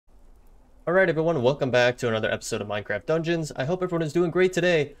Alright everyone, welcome back to another episode of Minecraft Dungeons. I hope everyone is doing great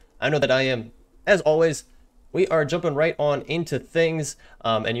today. I know that I am. As always, we are jumping right on into things,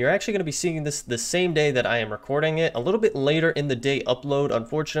 and you're actually going to be seeing this the same day that I am recording it. A little bit later in the day upload,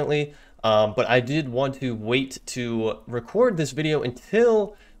 unfortunately, but I did want to wait to record this video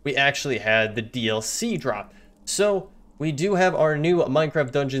until we actually had the DLC drop. So, we do have our new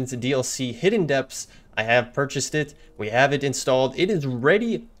Minecraft Dungeons DLC Hidden Depths. I have purchased it, we have it installed, it is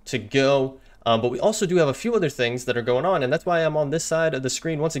ready to go. But we also do have a few other things that are going on, and that's why I'm on this side of the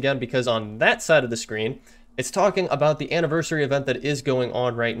screen once again, because on that side of the screen, it's talking about the anniversary event that is going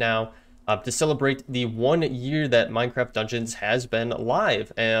on right now to celebrate the 1 year that Minecraft Dungeons has been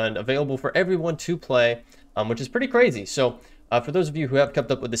live and available for everyone to play, which is pretty crazy. So for those of you who have kept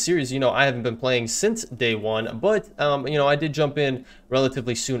up with the series, you know I haven't been playing since day one, but you know, I did jump in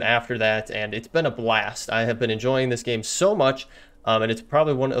relatively soon after that, and it's been a blast. I have been enjoying this game so much. And it's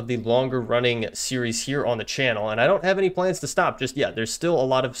probably one of the longer running series here on the channel, and I don't have any plans to stop just yet. There's still a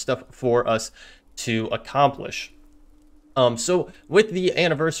lot of stuff for us to accomplish. So with the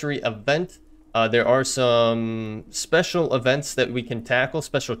anniversary event, there are some special events that we can tackle,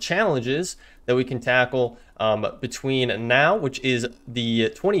 special challenges that we can tackle between now, which is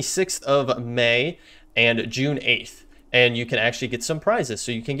the 26th of May, and June 8th. And you can actually get some prizes.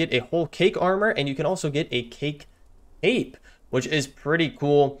 So you can get a whole cake armor, and you can also get a cake cape, which is pretty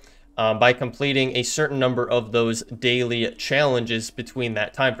cool by completing a certain number of those daily challenges between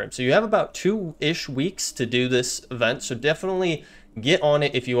that time frame. So you have about 2-ish weeks to do this event, so definitely get on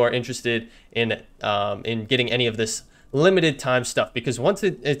it if you are interested in getting any of this limited time stuff, because once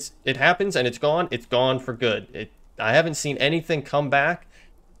it happens and it's gone for good. I haven't seen anything come back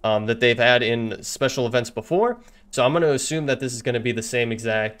that they've had in special events before, so I'm going to assume that this is going to be the same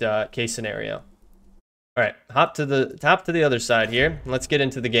exact case scenario. All right, hop to the other side here. Let's get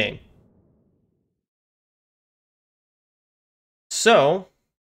into the game. So,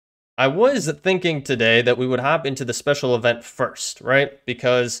 I was thinking today that we would hop into the special event first, right?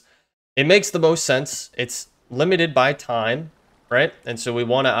 Because it makes the most sense. It's limited by time, right? And so we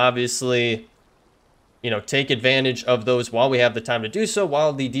want to obviously, you know, take advantage of those while we have the time to do so,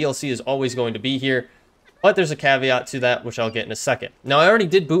 while the DLC is always going to be here. But there's a caveat to that, which I'll get in a second. Now, I already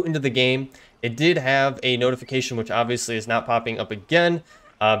did boot into the game. It did have a notification, which obviously is not popping up again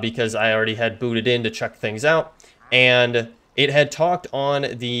because I already had booted in to check things out. And it had talked on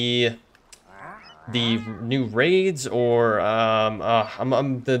the new raids, or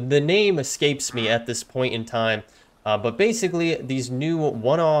the name escapes me at this point in time. But basically, these new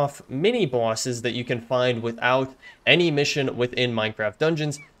one-off mini-bosses that you can find without any mission within Minecraft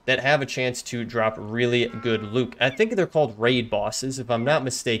Dungeons that have a chance to drop really good loot. I think they're called raid bosses, if I'm not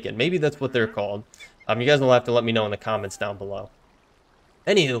mistaken. Maybe that's what they're called. You guys will have to let me know in the comments down below.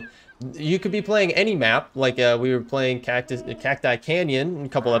 Anywho, you could be playing any map, like we were playing Cacti Canyon a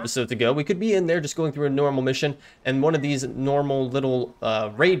couple episodes ago. We could be in there just going through a normal mission, and one of these normal little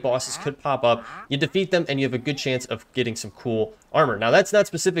raid bosses could pop up. You defeat them, and you have a good chance of getting some cool armor. Now, that's not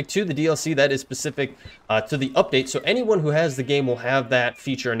specific to the DLC. That is specific to the update. So anyone who has the game will have that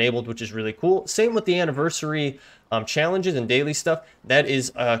feature enabled, which is really cool. Same with the anniversary challenges and daily stuff. That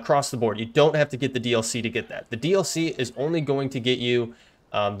is across the board. You don't have to get the DLC to get that. The DLC is only going to get you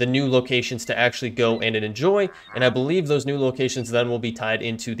the new locations to actually go and enjoy, and I believe those new locations then will be tied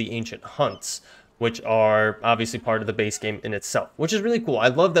into the ancient hunts, which are obviously part of the base game in itself, which is really cool. I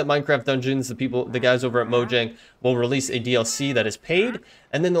love that Minecraft Dungeons, the guys over at Mojang, will release a DLC that is paid,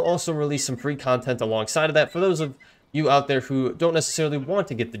 and then they'll also release some free content alongside of that for those of you out there who don't necessarily want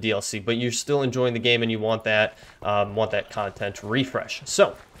to get the DLC, but you're still enjoying the game and you want that content refresh.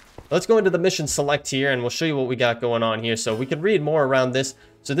 So let's go into the mission select here, and we'll show you what we got going on here. So we can read more around this.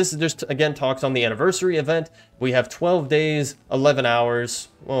 So this is just, again, talks on the anniversary event. We have 12 days, 11 hours,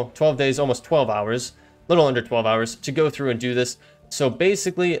 well, 12 days, almost 12 hours, a little under 12 hours to go through and do this. So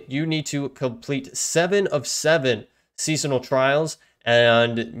basically, you need to complete 7 of 7 seasonal trials,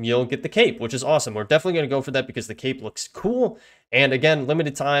 and you'll get the cape, which is awesome. We're definitely going to go for that because the cape looks cool. And again,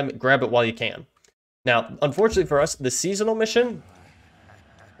 limited time, grab it while you can. Now, unfortunately for us, the seasonal mission,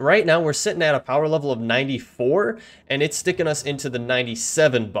 right now, we're sitting at a power level of 94, and it's sticking us into the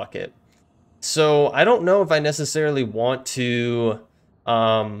 97 bucket. So I don't know if I necessarily want to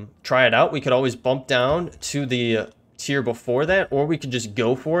try it out. We could always bump down to the tier before that, or we could just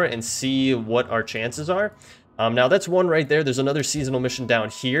go for it and see what our chances are. Now, that's one right there. There's another seasonal mission down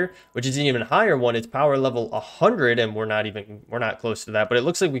here, which is an even higher one. It's power level 100, and we're not close to that, but it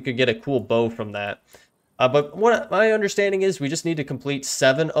looks like we could get a cool bow from that. But what my understanding is, we just need to complete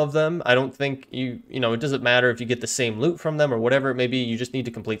 7 of them. I don't think you know, it doesn't matter if you get the same loot from them or whatever it may be. You just need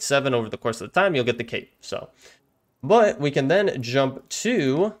to complete 7 over the course of the time. You'll get the cape. So, but we can then jump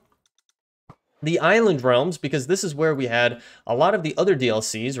to the Island Realms, because this is where we had a lot of the other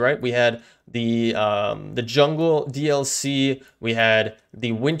DLCs, right? We had the Jungle DLC, we had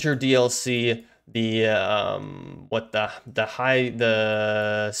the Winter DLC, the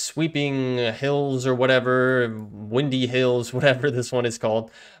the Sweeping Hills or whatever, Windy Hills, whatever this one is called.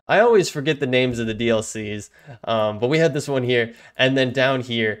 I always forget the names of the DLCs, but we had this one here, and then down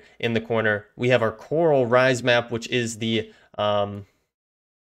here in the corner we have our Coral Rise map, which is the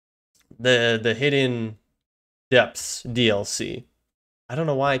Hidden Depths DLC. I don't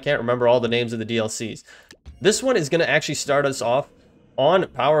know why I can't remember all the names of the DLCs. This one is going to actually start us off on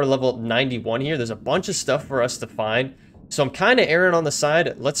power level 91 here. There's a bunch of stuff for us to find. So I'm kind of erring on the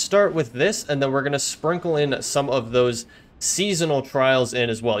side. Let's start with this, and then we're going to sprinkle in some of those seasonal trials in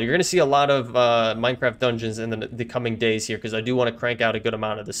as well. You're going to see a lot of Minecraft dungeons in the coming days here, because I do want to crank out a good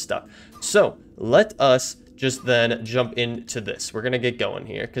amount of this stuff. So let us just then jump into this. We're gonna get going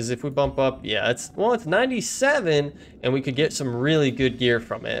here, because if we bump up, yeah, it's 97, and we could get some really good gear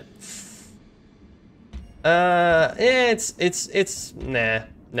from it. Yeah,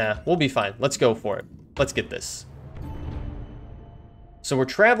 nah, we'll be fine. Let's go for it. Let's get this. So we're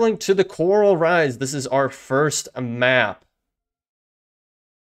traveling to the Coral Rise. This is our first map,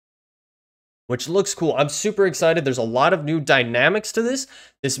 which looks cool. I'm super excited. There's a lot of new dynamics to this.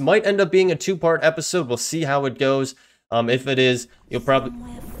 This might end up being a 2-part episode. We'll see how it goes. If it is, you'll probably...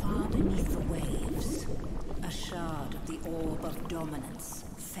 Somewhere far beneath the waves, a shard of the orb of dominance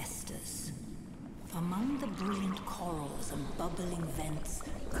festers. Among the brilliant corals and bubbling vents,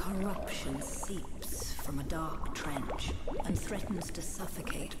 corruption seeps from a dark trench and threatens to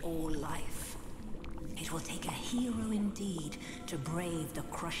suffocate all life. It will take a hero indeed to brave the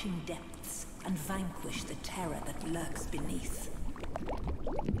crushing depths and vanquish the terror that lurks beneath.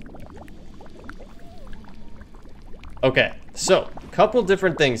 Okay, so a couple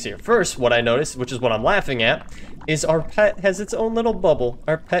different things here. First, what I noticed, which is what I'm laughing at, is our pet has its own little bubble.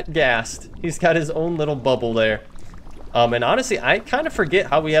 Our pet Ghast. He's got his own little bubble there. And honestly, I kind of forget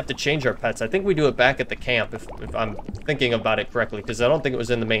how we have to change our pets. I think we do it back at the camp, if I'm thinking about it correctly, because I don't think it was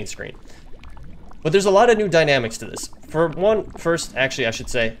in the main screen. But there's a lot of new dynamics to this. First, actually, I should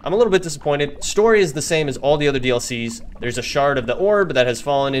say, I'm a little bit disappointed. Story is the same as all the other DLCs. There's a shard of the orb that has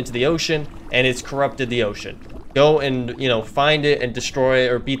fallen into the ocean, and it's corrupted the ocean. Go and, you know, find it and destroy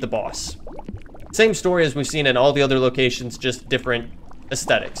it or beat the boss. Same story as we've seen in all the other locations, just different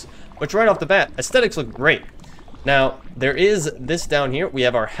aesthetics. Which right off the bat, aesthetics look great. Now, there is this down here. We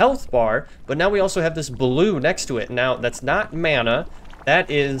have our health bar, but now we also have this blue next to it. Now, that's not mana.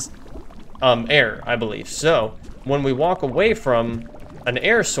 That is air, I believe. So, when we walk away from an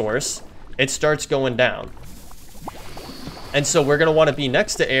air source, it starts going down. And so we're going to want to be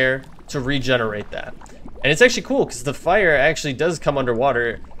next to air to regenerate that. And it's actually cool because the fire actually does come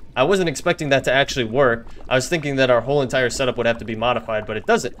underwater. I wasn't expecting that to actually work. I was thinking that our whole entire setup would have to be modified, but it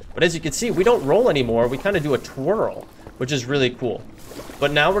doesn't. But as you can see, we don't roll anymore. We kind of do a twirl, which is really cool.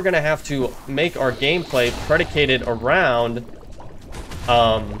 But now we're going to have to make our gameplay predicated around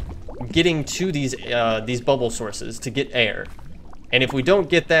getting to these bubble sources to get air. And if we don't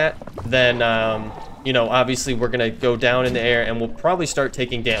get that, then you know, obviously we're gonna go down in the air and we'll probably start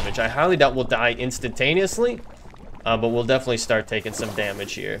taking damage. I highly doubt we'll die instantaneously, but we'll definitely start taking some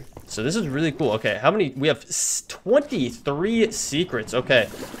damage here. So this is really cool. Okay, how many? We have 23 secrets. Okay,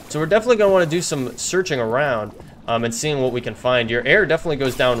 so we're definitely gonna want to do some searching around and seeing what we can find. Your air definitely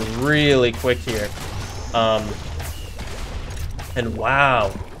goes down really quick here. And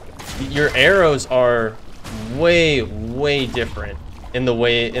wow, your arrows are way different in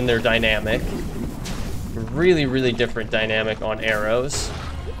their dynamic. Really different dynamic on arrows.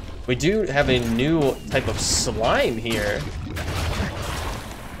 We do have a new type of slime here,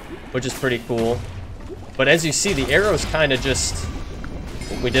 which is pretty cool. But as you see, the arrows kind of just,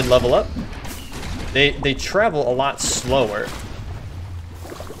 we did level up. They travel a lot slower.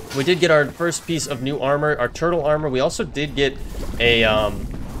 We did get our first piece of new armor, our turtle armor. We also did get a I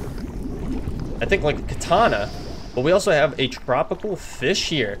think like a katana, but we also have a tropical fish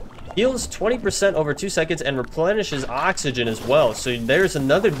here. Heals 20% over 2 seconds and replenishes oxygen as well. So there's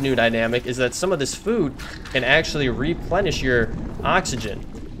another new dynamic, is that some of this food can actually replenish your oxygen.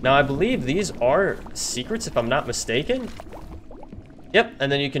 Now I believe these are secrets if I'm not mistaken. Yep,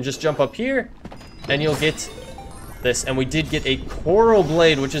 and then you can just jump up here and you'll get this. And we did get a coral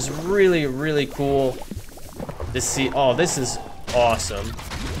blade, which is really cool to see. Oh, this is awesome.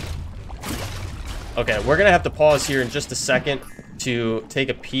 Okay, we're gonna have to pause here in just a second to take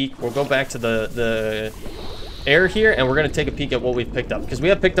a peek. We'll go back to the air here, and we're gonna take a peek at what we've picked up, because we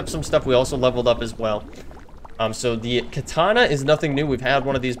have picked up some stuff we also leveled up as well. So the katana is nothing new. We've had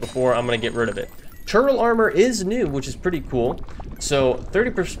one of these before. I'm gonna get rid of it. Turtle armor is new, which is pretty cool. So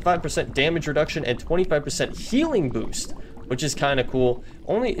 35% damage reduction and 25% healing boost, which is kind of cool.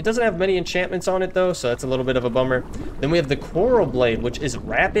 Only, it doesn't have many enchantments on it though, so that's a little bit of a bummer. Then we have the coral blade, which is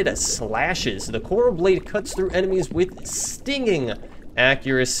rapid slashes. The coral blade cuts through enemies with stinging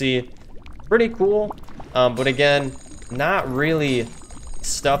accuracy. Pretty cool, but again, not really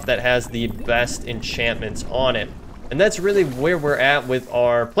stuff that has the best enchantments on it. And that's really where we're at with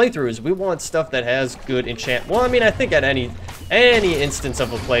our playthroughs. We want stuff that has good enchant. Well, I mean, I think at any instance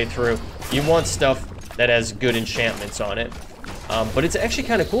of a playthrough, you want stuff that has good enchantments on it. But it's actually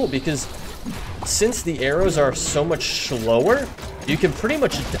kind of cool because since the arrows are so much slower, you can pretty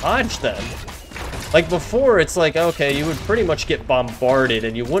much dodge them. Like before, it's like, okay, you would pretty much get bombarded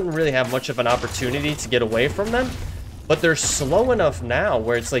and you wouldn't really have much of an opportunity to get away from them. But they're slow enough now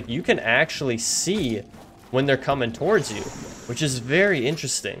where it's like you can actually see when they're coming towards you, which is very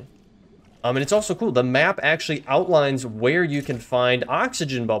interesting. And it's also cool. The map actually outlines where you can find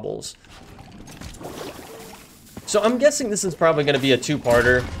oxygen bubbles. So I'm guessing this is probably going to be a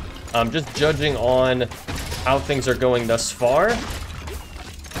two-parter. Just judging on how things are going thus far.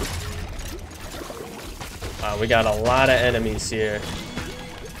 Wow, we got a lot of enemies here.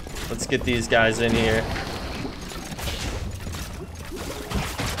 Let's get these guys in here.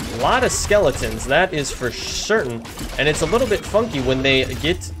 A lot of skeletons, that is for certain. And it's a little bit funky when they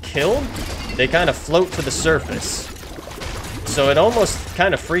get killed. They kind of float to the surface. So it almost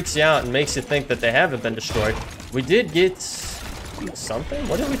kind of freaks you out and makes you think that they haven't been destroyed. We did get something.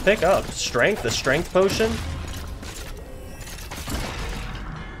 What did we pick up? Strength, the strength potion.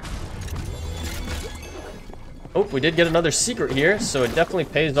 Oh, we did get another secret here, so it definitely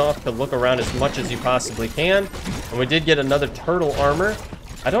pays off to look around as much as you possibly can. And we did get another turtle armor.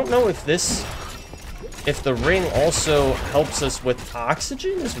 I don't know if the ring also helps us with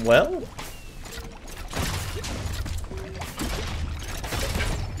oxygen as well.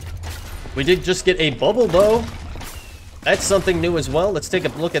 We did just get a bubble bow. That's something new as well. Let's take a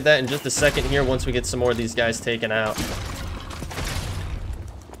look at that in just a second here once we get some more of these guys taken out.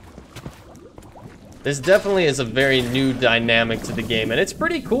 This definitely is a very new dynamic to the game, and it's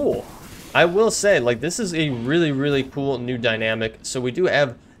pretty cool. I will say, like, this is a really, really cool new dynamic. So we do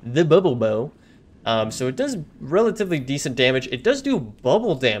have the bubble bow. So it does relatively decent damage. It does do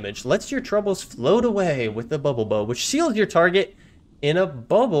bubble damage. Lets your troubles float away with the bubble bow, which seals your target in a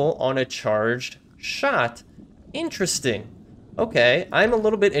bubble on a charged shot. Interesting. Okay, I'm a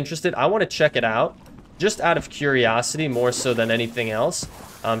little bit interested. I want to check it out, just out of curiosity more so than anything else.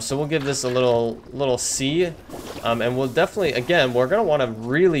 So we'll give this a little C, and we'll definitely, again, we're gonna want to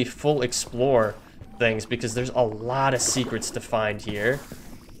really full explore things because there's a lot of secrets to find here.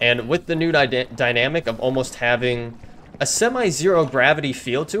 And with the new dynamic of almost having a semi-zero gravity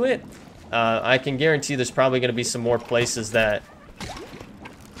feel to it, I can guarantee there's probably gonna be some more places that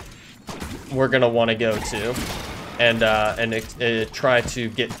we're gonna want to go to and try to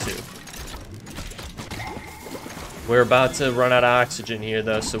get to. We're about to run out of oxygen here,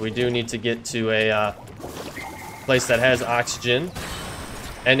 though, so we do need to get to a place that has oxygen.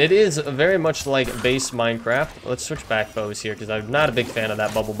 And it is very much like base Minecraft. Let's switch back bows here, because I'm not a big fan of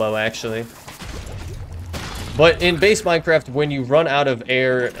that bubble bow, actually. But in base Minecraft, when you run out of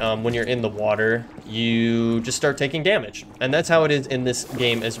air, when you're in the water, you just start taking damage. And that's how it is in this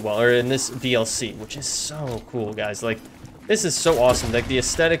game as well, or in this DLC, which is so cool, guys. Like, this is so awesome. Like, the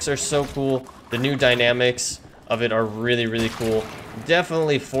aesthetics are so cool. The new dynamics of it are really, really cool.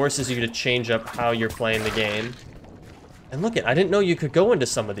 Definitely forces you to change up how you're playing the game. And look, I didn't know you could go into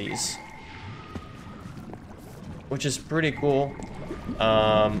some of these, which is pretty cool.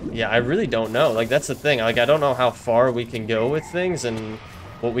 Yeah, I really don't know. Like, that's the thing. Like, I don't know how far we can go with things and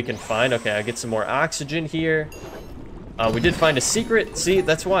what we can find. Okay, I get some more oxygen here. We did find a secret. See,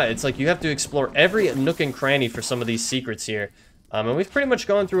 that's why. It's like you have to explore every nook and cranny for some of these secrets here. And we've pretty much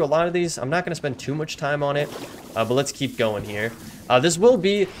gone through a lot of these. I'm not going to spend too much time on it, but let's keep going here. This will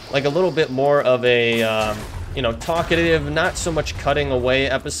be like a little bit more of a, you know, talkative, not so much cutting away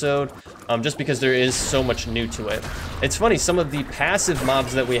episode, just because there is so much new to it. It's funny, some of the passive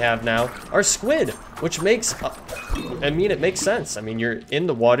mobs that we have now are squid, which makes, I mean, it makes sense. I mean, you're in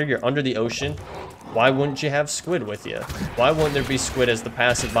the water, you're under the ocean. Why wouldn't you have squid with you? Why wouldn't there be squid as the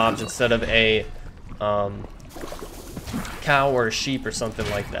passive mobs instead of a, cow or a sheep or something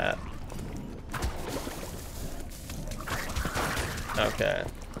like that? Okay.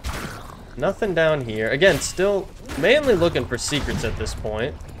 nothing down here. Again, still mainly looking for secrets at this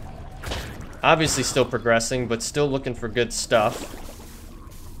point. Obviously still progressing, but still looking for good stuff.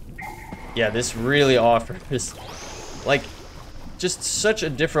 Yeah, this really offers, like, just such a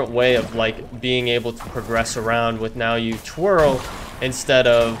different way of, like, being able to progress around with now you twirl instead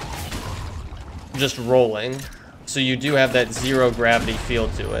of just rolling. So you do have that zero gravity feel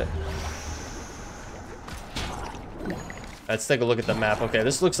to it. Let's take a look at the map. Okay,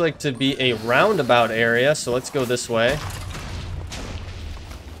 this looks like to be a roundabout area, so let's go this way.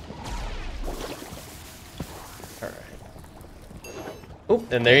 Oh,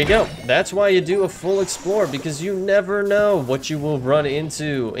 and there you go. That's why you do a full explore, because you never know what you will run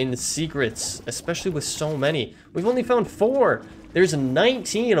into in secrets, especially with so many. We've only found 4. There's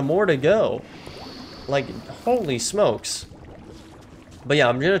 19 more to go. Like, holy smokes. But yeah,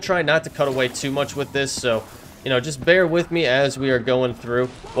 I'm going to try not to cut away too much with this, so, you know, just bear with me as we are going through.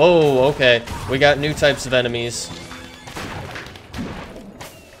 Whoa, okay. We got new types of enemies.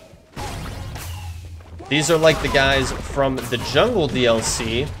 These are like the guys from the Jungle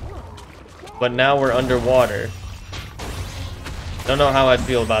DLC, but now we're underwater. Don't know how I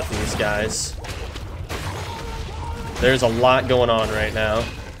feel about these guys. There's a lot going on right now.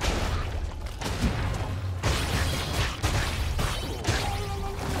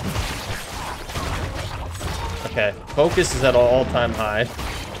 Okay, focus is at an all-time high.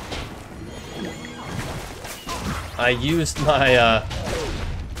 I used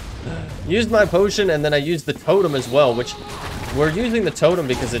my potion, and then I used the totem as well, which we're using the totem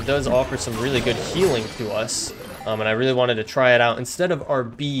because it does offer some really good healing to us. And I really wanted to try it out instead of our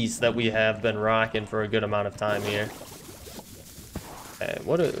bees that we have been rocking for a good amount of time here. Okay,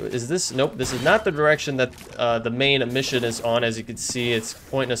 what is this? Nope, this is not the direction that the main mission is on. As you can see, it's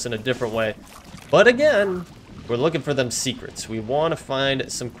pointing us in a different way. But again, we're looking for them secrets. We want to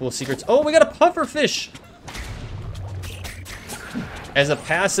find some cool secrets. Oh, we got a pufferfish! As a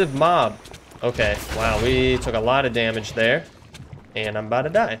passive mob. Okay, wow, we took a lot of damage there. And I'm about to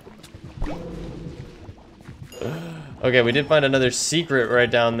die. Okay, we did find another secret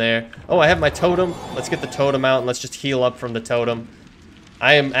right down there. Oh, I have my totem. Let's get the totem out and let's just heal up from the totem.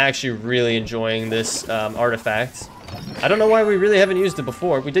 I am actually really enjoying this artifact. I don't know why we really haven't used it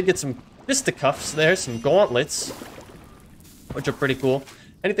before. We did get some fisticuffs there, some gauntlets, which are pretty cool.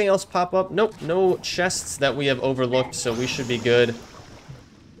 Anything else pop up? Nope, no chests that we have overlooked, so we should be good.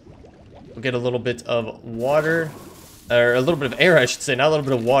 We'll get a little bit of water, or a little bit of air, I should say, not a little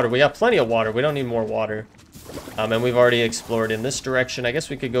bit of water. We got plenty of water. We don't need more water. And we've already explored in this direction. I guess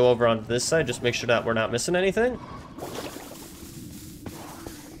we could go over on this side, just make sure that we're not missing anything.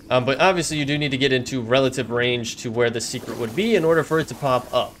 But obviously you do need to get into relative range to where the secret would be in order for it to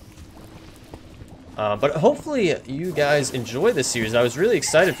pop up. But hopefully you guys enjoy this series. I was really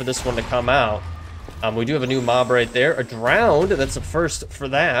excited for this one to come out. We do have a new mob right there, a drowned. That's a first for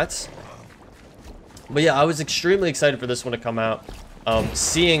that. But yeah, I was extremely excited for this one to come out.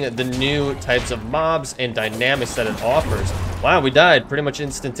 Seeing the new types of mobs and dynamics that it offers. Wow, we died pretty much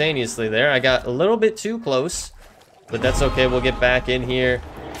instantaneously there. I got a little bit too close, but that's okay. We'll get back in here.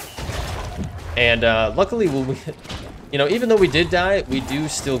 And luckily, you know, even though we did die, we do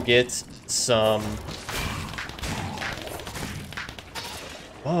still get some...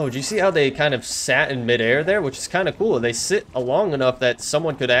 Oh, do you see how they kind of sat in midair there? Which is kind of cool. They sit long enough that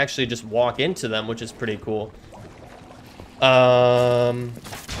someone could actually just walk into them, which is pretty cool. But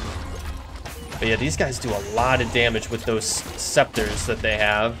yeah, these guys do a lot of damage with those scepters that they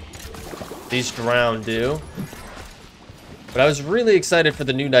have. These drown do. But I was really excited for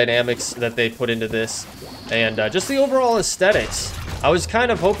the new dynamics that they put into this. And just the overall aesthetics. I was kind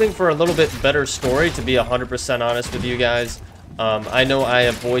of hoping for a little bit better story, to be 100% honest with you guys. I know I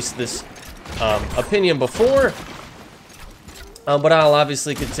have voiced this opinion before, but I'll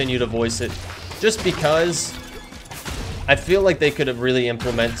obviously continue to voice it just because I feel like they could have really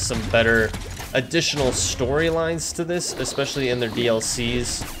implemented some better additional storylines to this, especially in their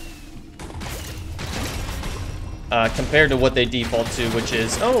DLCs, compared to what they default to, which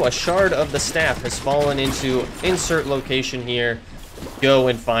is, oh, a shard of the staff has fallen into insert location here, go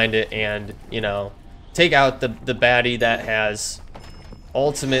and find it and, you know, take out the baddie that has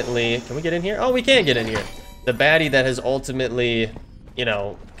ultimately... Can we get in here? Oh, we can get in here. The baddie that has ultimately, you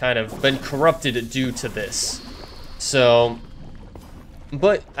know, kind of been corrupted due to this. So,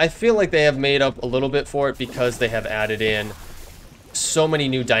 but I feel like they have made up a little bit for it because they have added in so many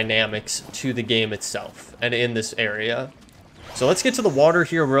new dynamics to the game itself and in this area. So let's get to the water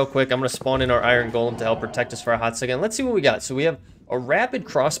here real quick. I'm going to spawn in our iron golem to help protect us for a hot second. Let's see what we got. So we have a rapid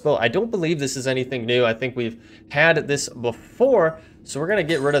crossbow. I don't believe this is anything new. I think we've had this before, so we're gonna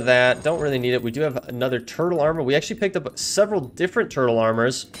get rid of that. Don't really need it. We do have another turtle armor. We actually picked up several different turtle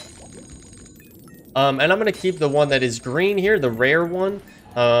armors. And I'm gonna keep the one that is green here, the rare one.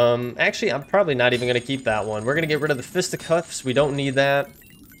 Actually, I'm probably not even gonna keep that one. We're gonna get rid of the fisticuffs. We don't need that.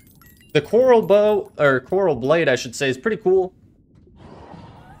 The coral bow, or coral blade, I should say, is pretty cool,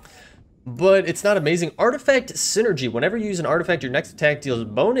 but it's not amazing. Artifact synergy. Whenever you use an artifact, your next attack deals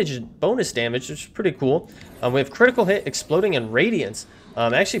bonus damage, which is pretty cool. We have critical hit, exploding, and radiance.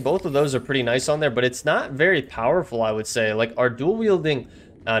 Actually, both of those are pretty nice on there, but it's not very powerful, I would say. Like, our dual-wielding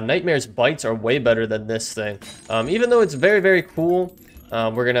Nightmare's bites are way better than this thing. Even though it's very, very cool,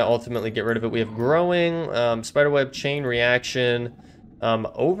 we're going to ultimately get rid of it. We have growing, spiderweb, chain reaction,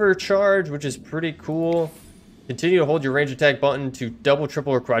 overcharge, which is pretty cool. Continue to hold your range attack button to double,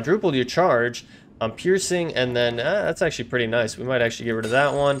 triple, or quadruple your charge. Piercing, and then that's actually pretty nice. We might actually get rid of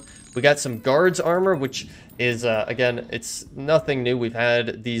that one. We got some guards armor, which is, again, it's nothing new. We've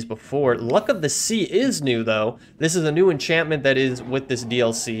had these before. Luck of the Sea is new, though. This is a new enchantment that is with this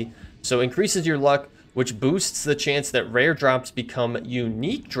DLC. So increases your luck, which boosts the chance that rare drops become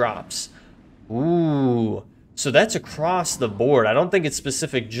unique drops. Ooh. So that's across the board. I don't think it's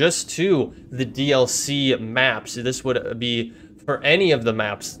specific just to the DLC maps. This would be for any of the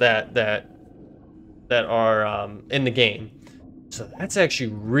maps that are in the game. So that's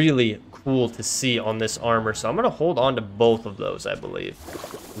actually really cool to see on this armor. So I'm going to hold on to both of those, I believe.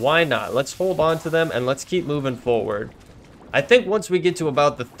 Why not? Let's hold on to them and let's keep moving forward. I think once we get to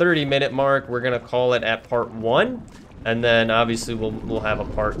about the 30-minute mark, we're going to call it at part 1. And then obviously we'll have a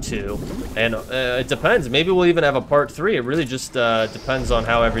part 2, and it depends. Maybe we'll even have a part 3. It really just depends on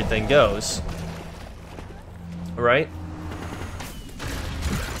how everything goes. All right.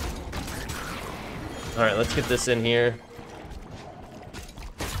 All right, let's get this in here.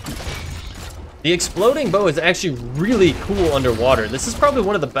 The exploding bow is actually really cool underwater. This is probably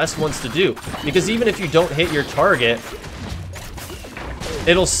one of the best ones to do, because even if you don't hit your target,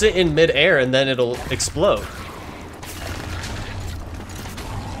 it'll sit in midair and then it'll explode.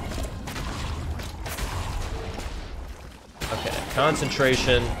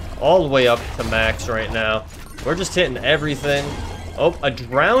 Concentration all the way up to max right now. We're just hitting everything. Oh, a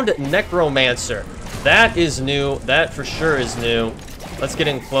drowned necromancer. That is new. That for sure is new. Let's get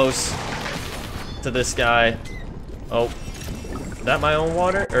in close to this guy. Oh, is that my own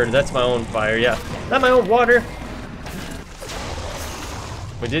water? Or that's my own fire? Yeah, not my own water.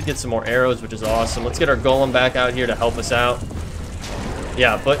 We did get some more arrows, which is awesome. Let's get our golem back out here to help us out.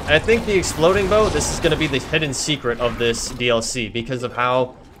 Yeah, but I think the exploding bow, this is going to be the hidden secret of this DLC because of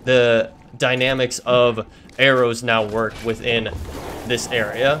how the dynamics of arrows now work within this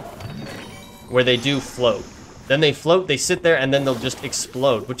area, where they do float. Then they float, they sit there, and then they'll just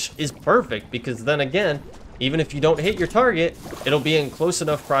explode, which is perfect because then again, even if you don't hit your target, it'll be in close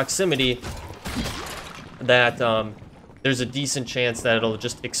enough proximity that there's a decent chance that it'll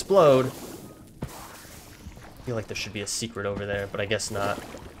just explode. I feel like there should be a secret over there, but I guess not.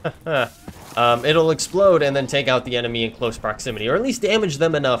 It'll explode and then take out the enemy in close proximity, or at least damage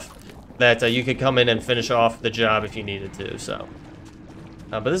them enough that you could come in and finish off the job if you needed to. So,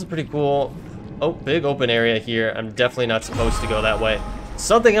 but this is pretty cool. Oh, big open area here. I'm definitely not supposed to go that way.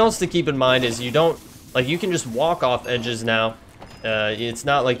 Something else to keep in mind is you don't, like, you can just walk off edges now. It's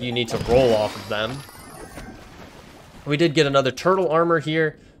not like you need to roll off of them. We did get another turtle armor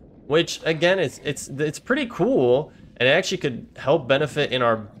here, which again, it's pretty cool, and it actually could help benefit in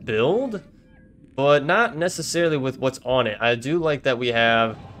our build, but not necessarily with what's on it. I do like that we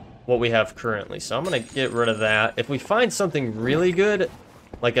have what we have currently, so I'm gonna get rid of that. If we find something really good,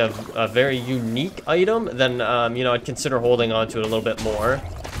 like a very unique item, then you know, I'd consider holding on to it a little bit more.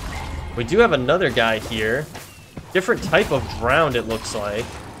 We do have another guy here, different type of drowned it looks like.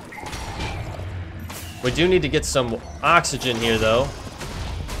 We do need to get some oxygen here though.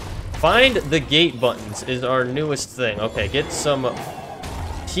 Find the gate buttons is our newest thing. Okay, get some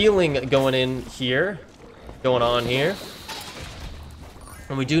healing going on here.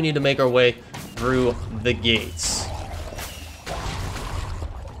 And we do need to make our way through the gates.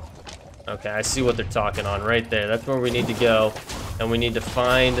 Okay, I see what they're talking on right there. That's where we need to go. And we need to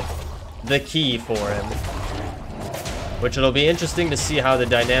find the key for him. Which it'll be interesting to see how the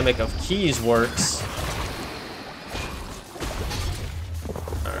dynamic of keys works.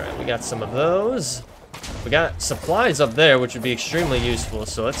 We got some of those. We got supplies up there, which would be extremely useful.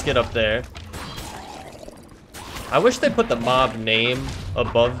 So let's get up there. I wish they put the mob name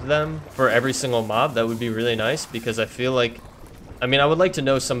above them for every single mob. That would be really nice because I feel like, I mean, I would like to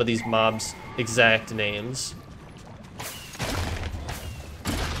know some of these mobs' exact names.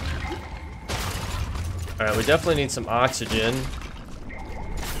 All right, we definitely need some oxygen.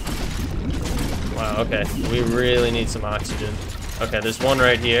 Wow, okay. We really need some oxygen. Okay, there's one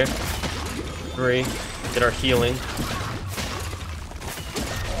right here. 3. Get our healing.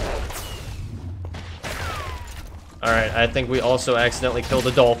 Alright, I think we also accidentally killed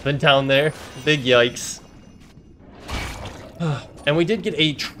a dolphin down there. Big yikes. And we did get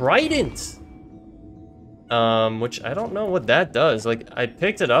a trident. Which I don't know what that does. Like, I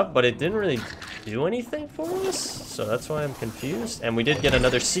picked it up, but it didn't really do anything for us. So that's why I'm confused. And we did get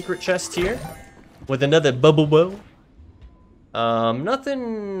another secret chest here. With another bubble bow.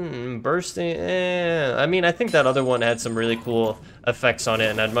 Nothing bursting. I mean, I think that other one had some really cool effects on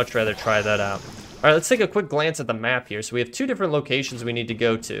it, and I'd much rather try that out. All right, let's take a quick glance at the map here. So we have 2 different locations we need to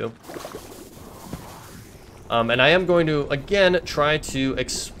go to. And I am going to, again, try to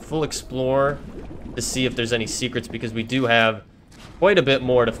full explore to see if there's any secrets, because we do have quite a bit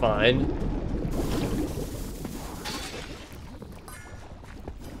more to find.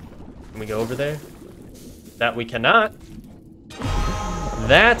 Can we go over there? That we cannot.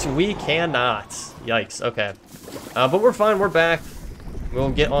 That we cannot. Yikes, okay. But we're fine, we're back.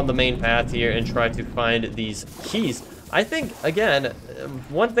 We'll get on the main path here and try to find these keys. I think, again,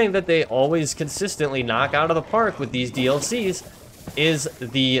 one thing that they always consistently knock out of the park with these DLCs is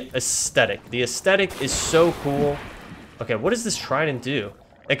the aesthetic. The aesthetic is so cool. Okay, what does this trident do?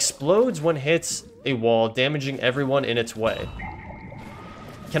 Explodes when hits a wall, damaging everyone in its way.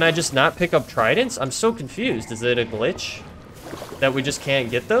 Can I just not pick up tridents? I'm so confused. Is it a glitch that we just can't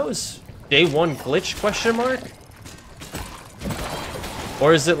get those? Day 1 glitch, question mark?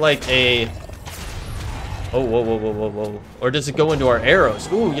 Or is it like a... Oh, whoa, whoa, whoa, whoa, whoa. Or does it go into our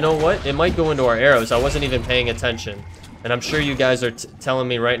arrows? Ooh, you know what? It might go into our arrows. I wasn't even paying attention. And I'm sure you guys are telling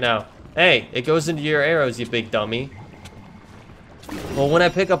me right now, hey, it goes into your arrows, you big dummy. Well, when I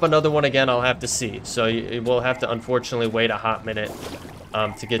pick up another one again, I'll have to see. So we'll have to unfortunately wait a hot minute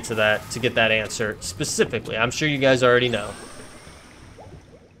to get to that, to get that answer specifically. I'm sure you guys already know.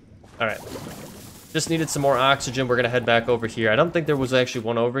 All right. Just needed some more oxygen. We're gonna head back over here. I don't think there was actually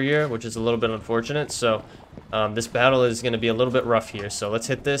one over here, which is a little bit unfortunate. So this battle is gonna be a little bit rough here. So let's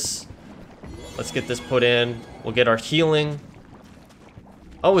hit this. Let's get this put in. We'll get our healing.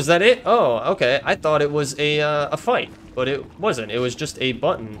 Oh, is that it? Oh, okay. I thought it was a fight, but it wasn't. It was just a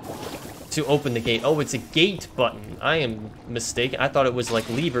button to open the gate. Oh, it's a gate button. I am mistaken. I thought it was like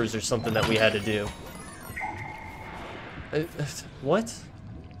levers or something that we had to do. What?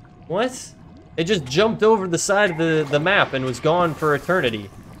 What? It just jumped over the side of the map and was gone for eternity.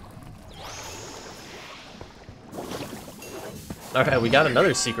 Alright, we got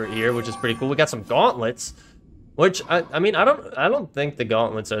another secret here, which is pretty cool. We got some gauntlets, which, I mean, I don't think the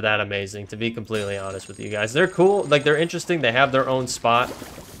gauntlets are that amazing, to be completely honest with you guys. They're cool, like, they're interesting, they have their own spot,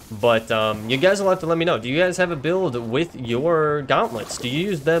 but, you guys will have to let me know. Do you guys have a build with your gauntlets? Do you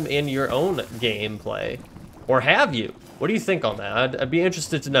use them in your own gameplay? Or have you? What do you think on that? I'd be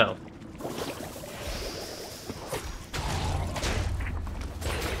interested to know.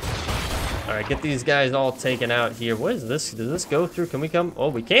 Alright, get these guys all taken out here. What is this? Does this go through? Can we come? Oh,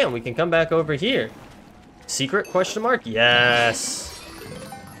 we can. We can come back over here. Secret question mark? Yes.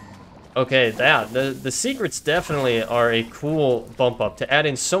 Okay, the secrets definitely are a cool bump up. To add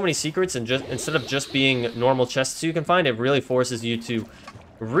in so many secrets and just instead of just being normal chests you can find, it really forces you to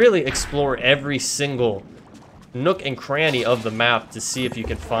really explore every single nook and cranny of the map to see if you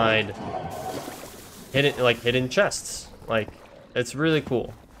can find hidden chests. Like, it's really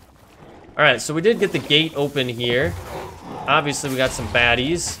cool. Alright, so we did get the gate open here. Obviously, we got some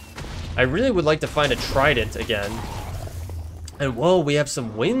baddies. I really would like to find a trident again. And whoa, we have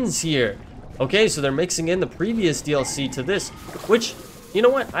some wins here. Okay, so they're mixing in the previous DLC to this, which, you know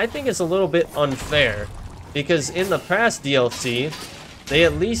what, I think is a little bit unfair. Because in the past DLC, they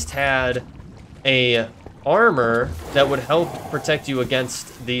at least had a armor that would help protect you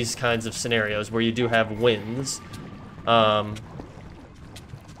against these kinds of scenarios where you do have wins.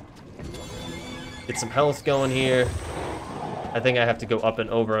 Get some health going here. I think I have to go up and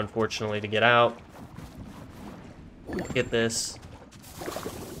over, unfortunately, to get out. Get this.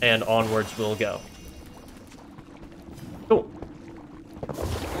 And onwards we'll go. Cool.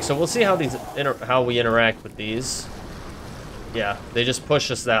 So we'll see how these how we interact with these. Yeah, they just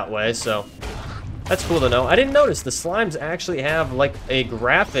push us that way, so that's cool to know. I didn't notice the slimes actually have like a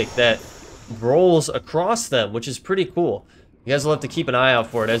graphic that rolls across them, which is pretty cool. You guys will have to keep an eye out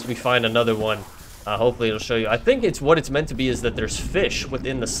for it as we find another one. Hopefully it'll show you. I think it's what it's meant to be is that there's fish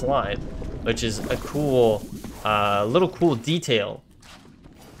within the slime, which is a cool, little cool detail.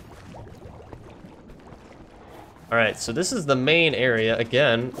 Alright, so this is the main area.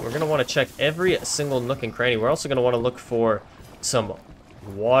 Again, we're going to want to check every single nook and cranny. We're also going to want to look for some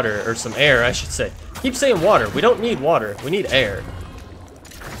water, or some air, I should say. Keep saying water. We don't need water. We need air.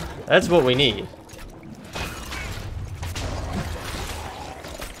 That's what we need.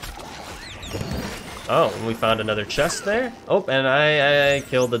 Oh, we found another chest there. Oh, and I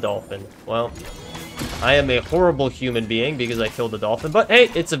killed the dolphin. Well, I am a horrible human being because I killed the dolphin. But hey,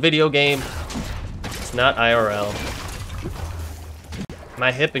 it's a video game. It's not IRL. Am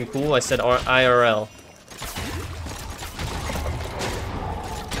I hip and cool? I said IRL.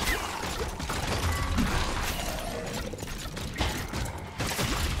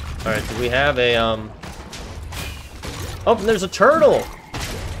 Alright, do we have a, Oh, and there's a turtle!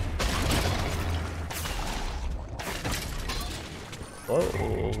 Whoa,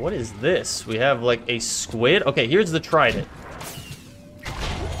 what is this? We have, like, a squid? Okay, here's the trident.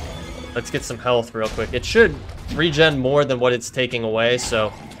 Let's get some health real quick. It should regen more than what it's taking away,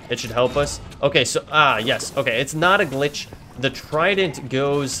 so it should help us. Okay, so, yes. Okay, it's not a glitch. The trident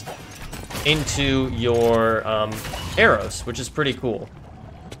goes into your, arrows, which is pretty cool.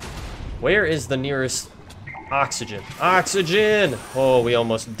 Where is the nearest oxygen? Oxygen! Oh, we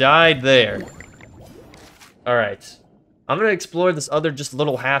almost died there. Alright. I'm gonna explore this other just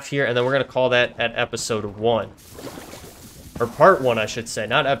little half here, and then we're gonna call that at episode 1. Or part 1, I should say,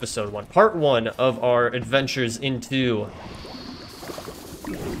 not episode 1. Part 1 of our adventures into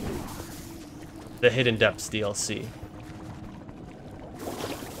the Hidden Depths DLC.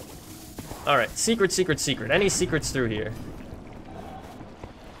 Alright, secret, secret, secret. Any secrets through here?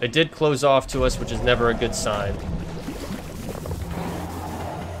 It did close off to us, which is never a good sign.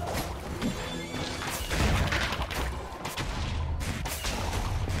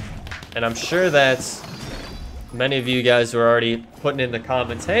 And I'm sure that many of you guys are already putting in the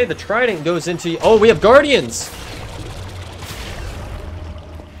comments, hey, the trident goes into... Oh, we have guardians!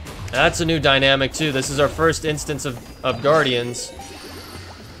 That's a new dynamic, too. This is our first instance of guardians.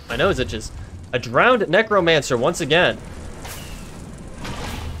 My nose itches. A drowned necromancer, once again.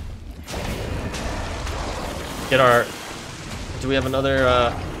 Get our... Do we have another,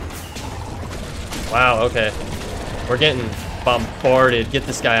 Wow, okay. We're getting bombarded. Get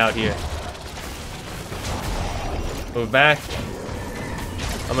this guy out here. Move back.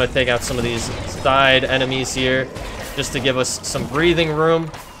 I'm gonna take out some of these side enemies here, just to give us some breathing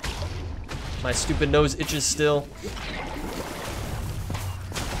room. My stupid nose itches still.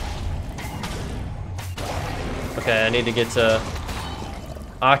 Okay, I need to get to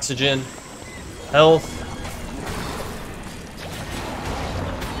oxygen, health.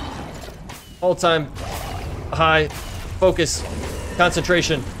 All time high, focus,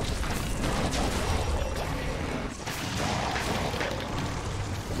 concentration.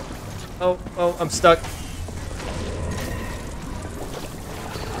 Oh, I'm stuck.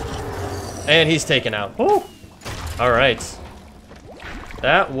 And he's taken out. Oh, all right.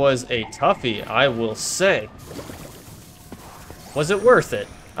 That was a toughie, I will say. Was it worth it?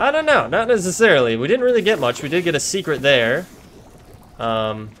 I don't know, not necessarily. We didn't really get much. We did get a secret there.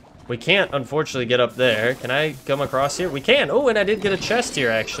 We can't, unfortunately, get up there. Can I come across here? We can. Oh, and I did get a chest here,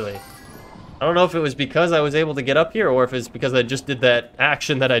 actually. I don't know if it was because I was able to get up here or if it's because I just did that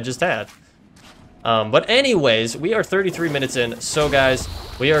action that I just had. But anyways, we are 33 minutes in. So, guys,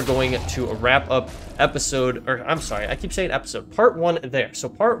 we are going to wrap up episode... Or, I'm sorry, I keep saying episode. Part 1 there. So,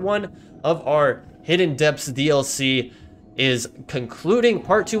 part 1 of our Hidden Depths DLC is concluding.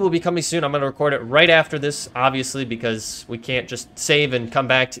 Part 2 will be coming soon. I'm going to record it right after this, obviously, because we can't just save and come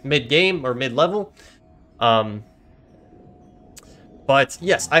back mid-game or mid-level. But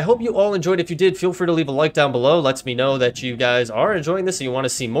yes, I hope you all enjoyed. If you did, feel free to leave a like down below. Lets me know that you guys are enjoying this and you want to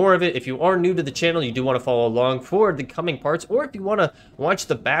see more of it. If you are new to the channel, you do want to follow along for the coming parts, or if you want to watch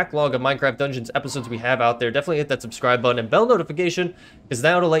the backlog of Minecraft Dungeons episodes we have out there, definitely hit that subscribe button and bell notification, because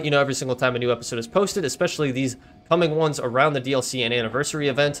that'll let you know every single time a new episode is posted, especially these coming ones around the DLC and anniversary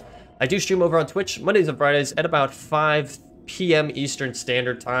event. I do stream over on Twitch Mondays and Fridays at about 5 p.m. Eastern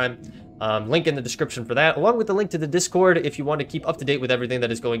Standard Time. Link in the description for that, along with the link to the Discord if you want to keep up to date with everything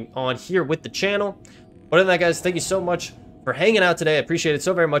that is going on here with the channel. But other than that, guys, thank you so much for hanging out today. I appreciate it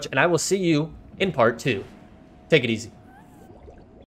so very much, and I will see you in part 2. Take it easy.